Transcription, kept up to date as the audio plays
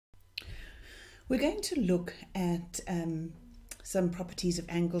We're going to look at some properties of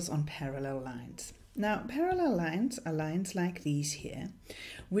angles on parallel lines. Now, parallel lines are lines like these here,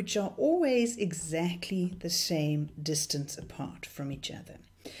 which are always exactly the same distance apart from each other.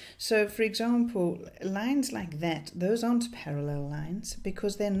 So, for example, lines like that, those aren't parallel lines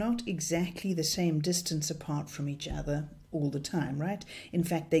because they're not exactly the same distance apart from each other all the time, right? In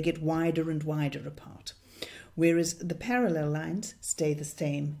fact, they get wider and wider apart, whereas the parallel lines stay the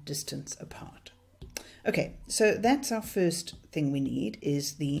same distance apart. Okay, so that's our first thing we need,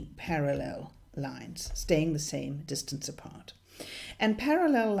 is the parallel lines, staying the same distance apart. And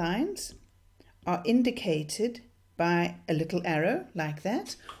parallel lines are indicated by a little arrow like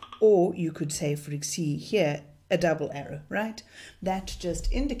that, or you could say, see here, a double arrow, right? That just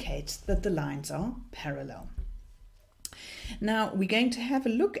indicates that the lines are parallel. Now, we're going to have a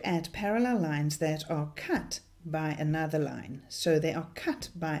look at parallel lines that are cut by another line. So they are cut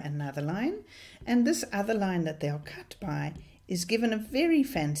by another line, and this other line that they are cut by is given a very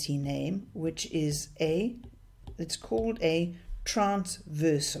fancy name, which is it's called a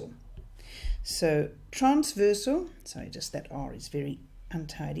transversal. So transversal, sorry, just that R is very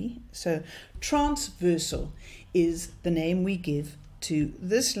untidy. So transversal is the name we give to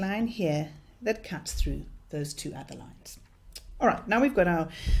this line here that cuts through those two other lines. All right, now we've got our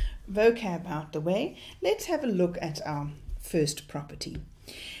vocab out the way. Let's have a look at our first property.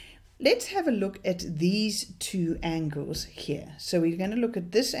 Let's have a look at these two angles here. So we're going to look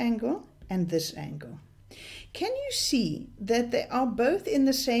at this angle and this angle. Can you see that they are both in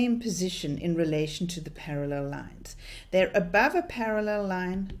the same position in relation to the parallel lines? They're above a parallel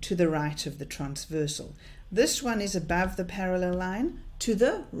line to the right of the transversal. This one is above the parallel line to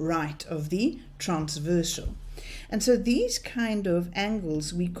the right of the transversal. And so these kind of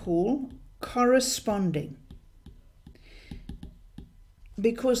angles we call corresponding,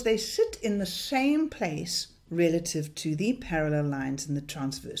 because they sit in the same place relative to the parallel lines in the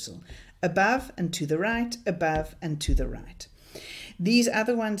transversal, above and to the right, above and to the right. These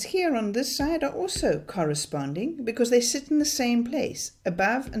other ones here on this side are also corresponding because they sit in the same place,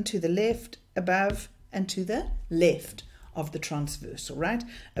 above and to the left, above and to the left of the transversal, right?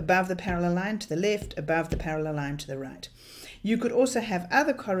 Above the parallel line to the left, above the parallel line to the right. You could also have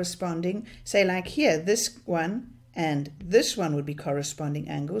other corresponding, say like here, this one and this one would be corresponding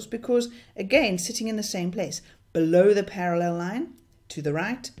angles because, again, sitting in the same place, below the parallel line to the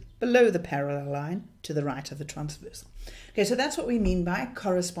right, below the parallel line to the right of the transversal. Okay, so that's what we mean by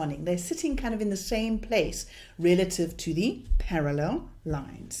corresponding. They're sitting kind of in the same place relative to the parallel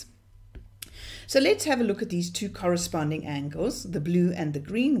lines. So let's have a look at these two corresponding angles, the blue and the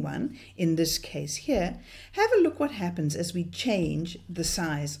green one, in this case here. Have a look what happens as we change the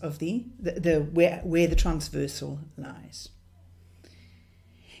size of where the transversal lies.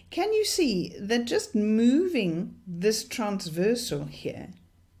 Can you see that just moving this transversal here,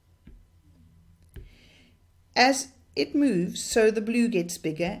 as it moves, so the blue gets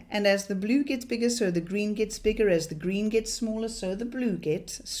bigger, and as the blue gets bigger, so the green gets bigger, as the green gets smaller, so the blue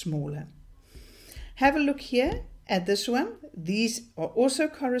gets smaller. Have a look here at this one. These are also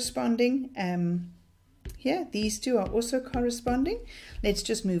corresponding. Here, these two are also corresponding. Let's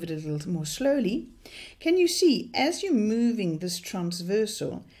just move it a little more slowly. Can you see, as you're moving this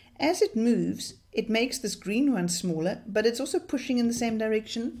transversal, as it moves, it makes this green one smaller, but it's also pushing in the same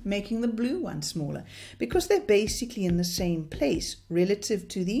direction, making the blue one smaller, because they're basically in the same place relative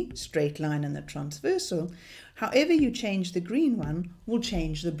to the straight line and the transversal. However you change the green one will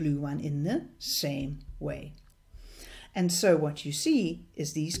change the blue one in the same way. And so what you see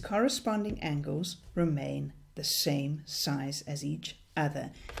is these corresponding angles remain the same size as each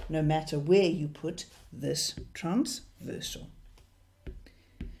other, no matter where you put this transversal.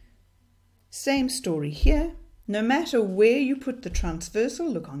 Same story here. No matter where you put the transversal,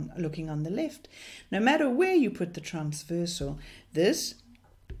 looking on the left, no matter where you put the transversal, this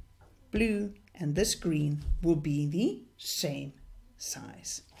blue and this green will be the same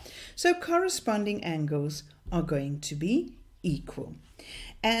size. So corresponding angles are going to be equal.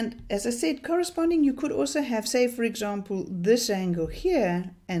 And as I said, corresponding, you could also have, say, for example, this angle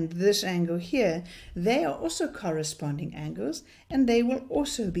here and this angle here. They are also corresponding angles, and they will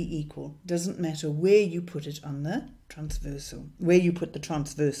also be equal. Doesn't matter where you put it on the transversal, where you put the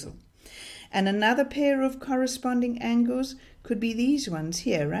transversal. And another pair of corresponding angles could be these ones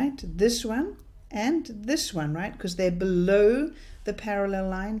here, right? This one and this one, right? Because they're below the parallel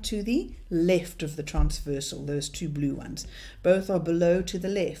line to the left of the transversal, those two blue ones. Both are below to the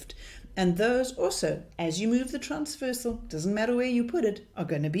left. And those also, as you move the transversal, doesn't matter where you put it, are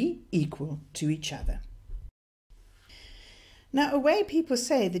going to be equal to each other. Now, a way people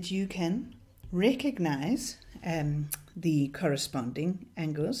say that you can recognize the corresponding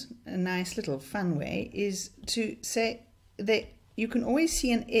angles, a nice little fun way is to say that you can always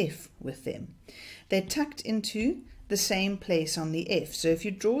see an F with them. They're tucked into the same place on the F. So if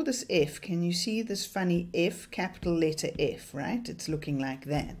you draw this F, can you see this funny F, capital letter F, right? It's looking like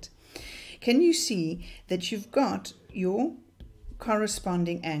that. Can you see that you've got your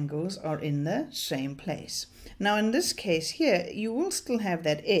corresponding angles are in the same place? Now in this case here, you will still have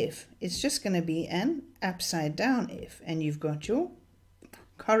that F. It's just going to be an upside down F, and you've got your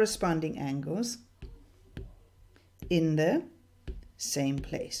corresponding angles in the same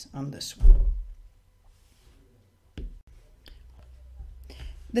place on this one.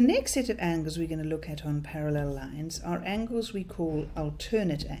 The next set of angles we're going to look at on parallel lines are angles we call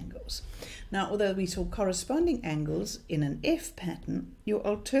alternate angles. Now, although we saw corresponding angles in an F pattern, your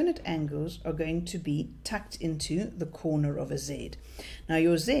alternate angles are going to be tucked into the corner of a Z. Now,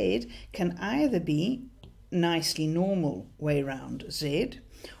 your Z can either be nicely normal way round Z,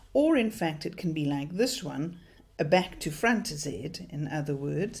 or in fact it can be like this one, a back to front Z. In other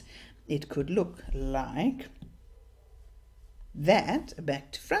words, it could look like that, a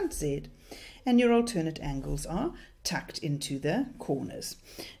back to front Z, and your alternate angles are tucked into the corners.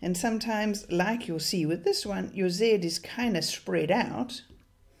 And sometimes, like you'll see with this one, your Z is kind of spread out,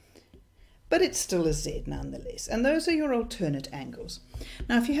 but it's still a Z nonetheless. And those are your alternate angles.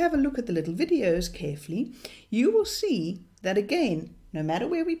 Now, if you have a look at the little videos carefully, you will see that again, no matter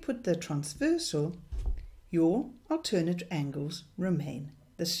where we put the transversal, your alternate angles remain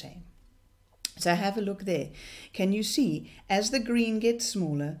the same. So have a look there. Can you see as the green gets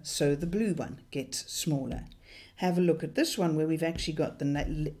smaller, so the blue one gets smaller? Have a look at this one where we've actually got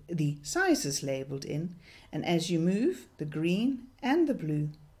the sizes labeled in, and as you move the green and the blue,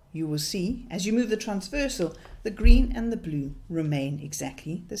 you will see, as you move the transversal, the green and the blue remain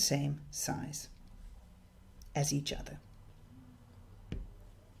exactly the same size as each other.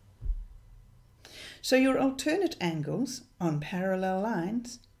 So your alternate angles on parallel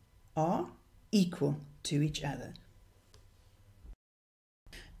lines are equal to each other.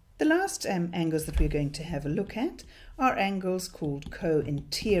 The last angles that we're going to have a look at are angles called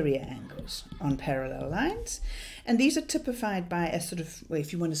co-interior angles on parallel lines, and these are typified by a sort of, well,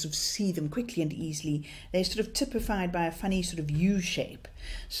 if you want to sort of see them quickly and easily, they're sort of typified by a funny sort of U shape.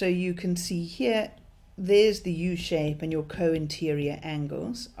 So you can see here, there's the U shape, and your co-interior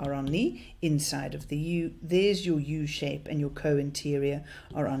angles are on the inside of the U. There's your U shape, and your co-interior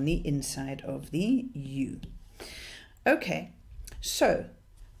are on the inside of the U. Okay, so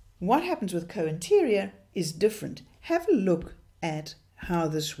what happens with co-interior is different. Have a look at how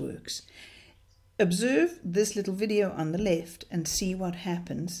this works. Observe this little video on the left and see what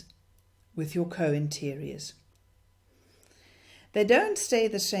happens with your co-interiors. They don't stay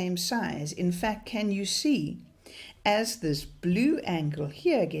the same size. In fact, can you see, as this blue angle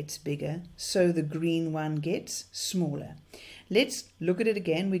here gets bigger, so the green one gets smaller. Let's look at it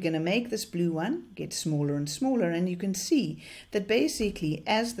again. We're going to make this blue one get smaller and smaller, and you can see that basically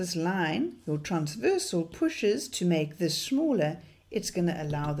as this line, your transversal, pushes to make this smaller, it's going to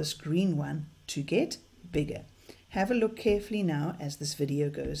allow this green one to get bigger. Have a look carefully now as this video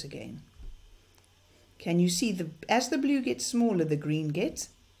goes again. Can you see, as the blue gets smaller, the green gets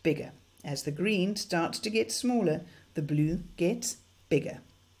bigger. As the green starts to get smaller, the blue gets bigger.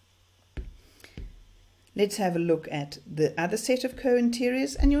 Let's have a look at the other set of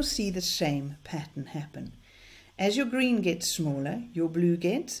co-interiors, and you'll see the same pattern happen. As your green gets smaller, your blue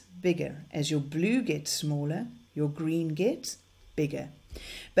gets bigger. As your blue gets smaller, your green gets bigger.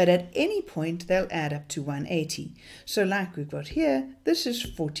 But at any point, they'll add up to 180. So like we've got here, this is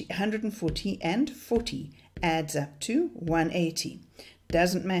 140 and 40 adds up to 180.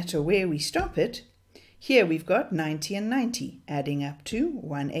 Doesn't matter where we stop it. Here we've got 90 and 90 adding up to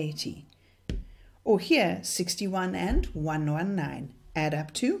 180. Or here, 61 and 119 add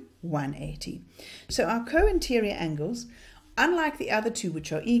up to 180. So our co-interior angles, unlike the other two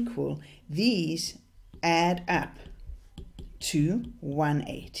which are equal, these add up to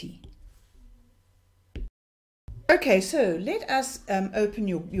 180. Okay, so let us open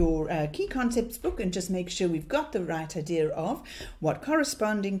your key concepts book and just make sure we've got the right idea of what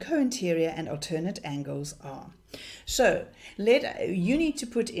corresponding co-interior and alternate angles are. So you need to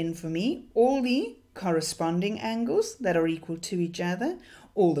put in for me all the corresponding angles that are equal to each other,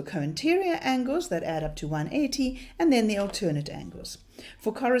 all the co-interior angles that add up to 180, and then the alternate angles.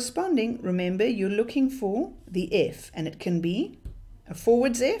 For corresponding, remember you're looking for the F, and it can be a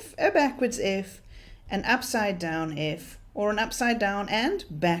forwards F, a backwards F, an upside down F, or an upside down and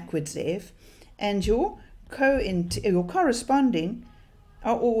backwards F, and your corresponding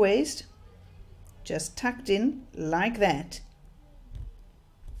are always just tucked in like that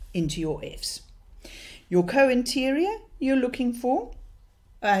into your Fs. Your co-interior, you're looking for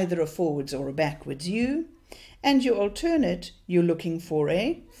either a forwards or a backwards U, and your alternate, you're looking for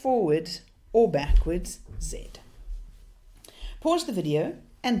a forwards or backwards Z. Pause the video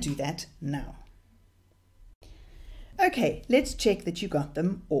and do that now. Okay, let's check that you got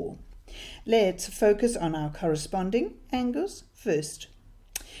them all. Let's focus on our corresponding angles first.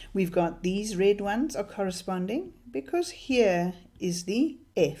 We've got these red ones are corresponding because here is the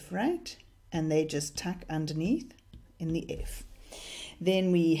F, right? And they just tuck underneath in the F.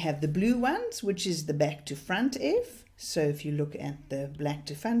 Then we have the blue ones, which is the back to front F. So if you look at the back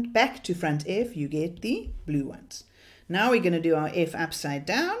to front F, you get the blue ones. Now we're going to do our F upside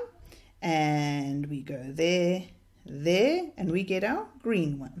down, and we go there, there, and we get our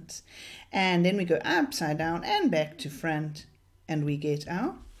green ones. And then we go upside down and back to front, and we get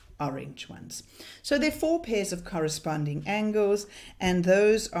our orange ones. So there are 4 pairs of corresponding angles, and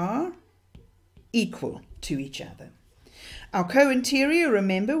those are equal to each other. Our co-interior,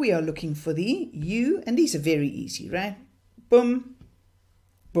 remember, we are looking for the U, and these are very easy, right? Boom,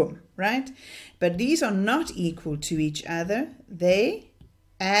 boom, right? But these are not equal to each other. They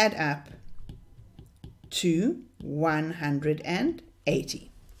add up to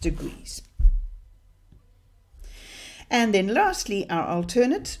 180 degrees. And then lastly, our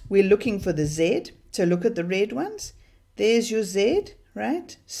alternate, we're looking for the Z. So look at the red ones. There's your Z,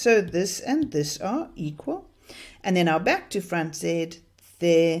 right? So this and this are equal. And then our back to front Z,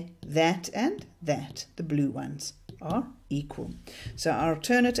 there, that and that, the blue ones, are equal. So our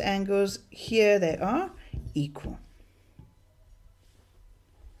alternate angles here, they are equal.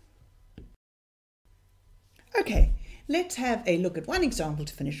 Okay, let's have a look at one example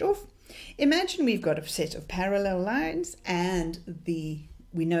to finish off. Imagine we've got a set of parallel lines, and we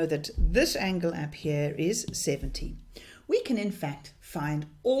know that this angle up here is 70. We can in fact find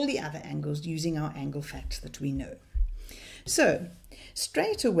all the other angles using our angle facts that we know. So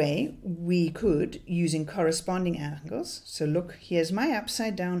straight away we could, using corresponding angles, so look, here's my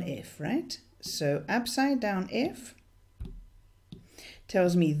upside down F, right? So upside down F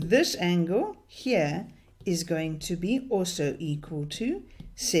tells me this angle here is going to be also equal to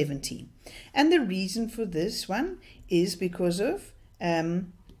 70. And the reason for this one is because of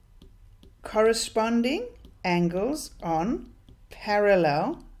corresponding angles on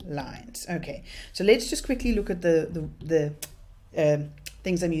parallel lines. Okay, so let's just quickly look at the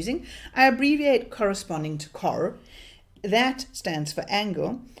things I'm using. I abbreviate corresponding to cor. That stands for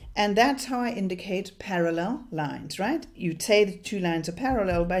angle, and that's how I indicate parallel lines, right? You'd say the 2 lines are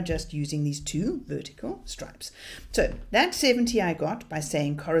parallel by just using these 2 vertical stripes. So that 70 I got by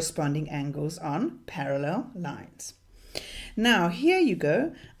saying corresponding angles on parallel lines. Now here you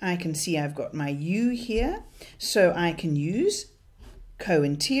go, I can see I've got my U here, so I can use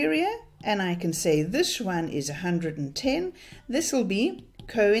co-interior, and I can say this one is 110. This will be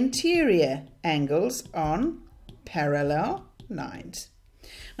co-interior angles on parallel lines.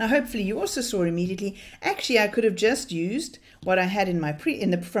 Now hopefully you also saw immediately, actually I could have just used what I had in my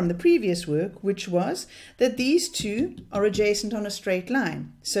from the previous work, which was that these 2 are adjacent on a straight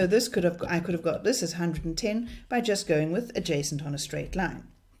line. So this I could have got this as 110 by just going with adjacent on a straight line.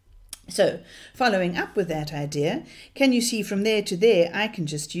 So following up with that idea, can you see from there to there I can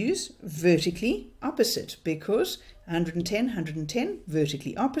just use vertically opposite, because 110, 110,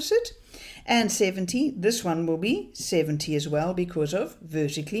 vertically opposite, and 70, this one will be 70 as well because of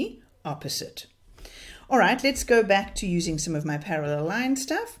vertically opposite. All right, let's go back to using some of my parallel line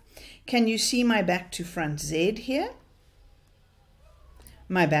stuff. Can you see my back to front Z here?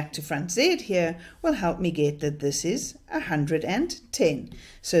 My back to front Z here will help me get that this is 110.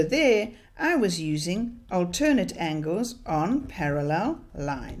 So there I was using alternate angles on parallel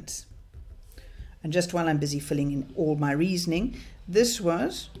lines. And just while I'm busy filling in all my reasoning, this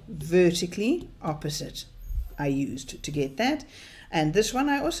was vertically opposite I used to get that. And this one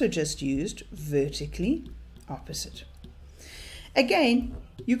I also just used vertically opposite. Again,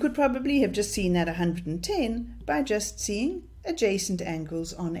 you could probably have just seen that 110 by just seeing adjacent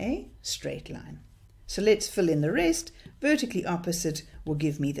angles on a straight line. So let's fill in the rest. Vertically opposite will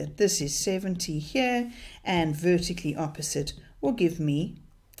give me that this is 70 here, and vertically opposite will give me,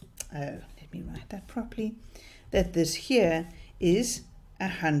 let me write that properly, that this here is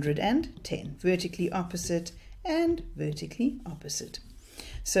 110. Vertically opposite and vertically opposite.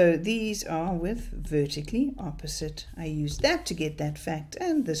 So these are with vertically opposite. I used that to get that fact,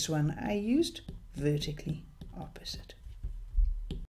 and this one I used vertically opposite.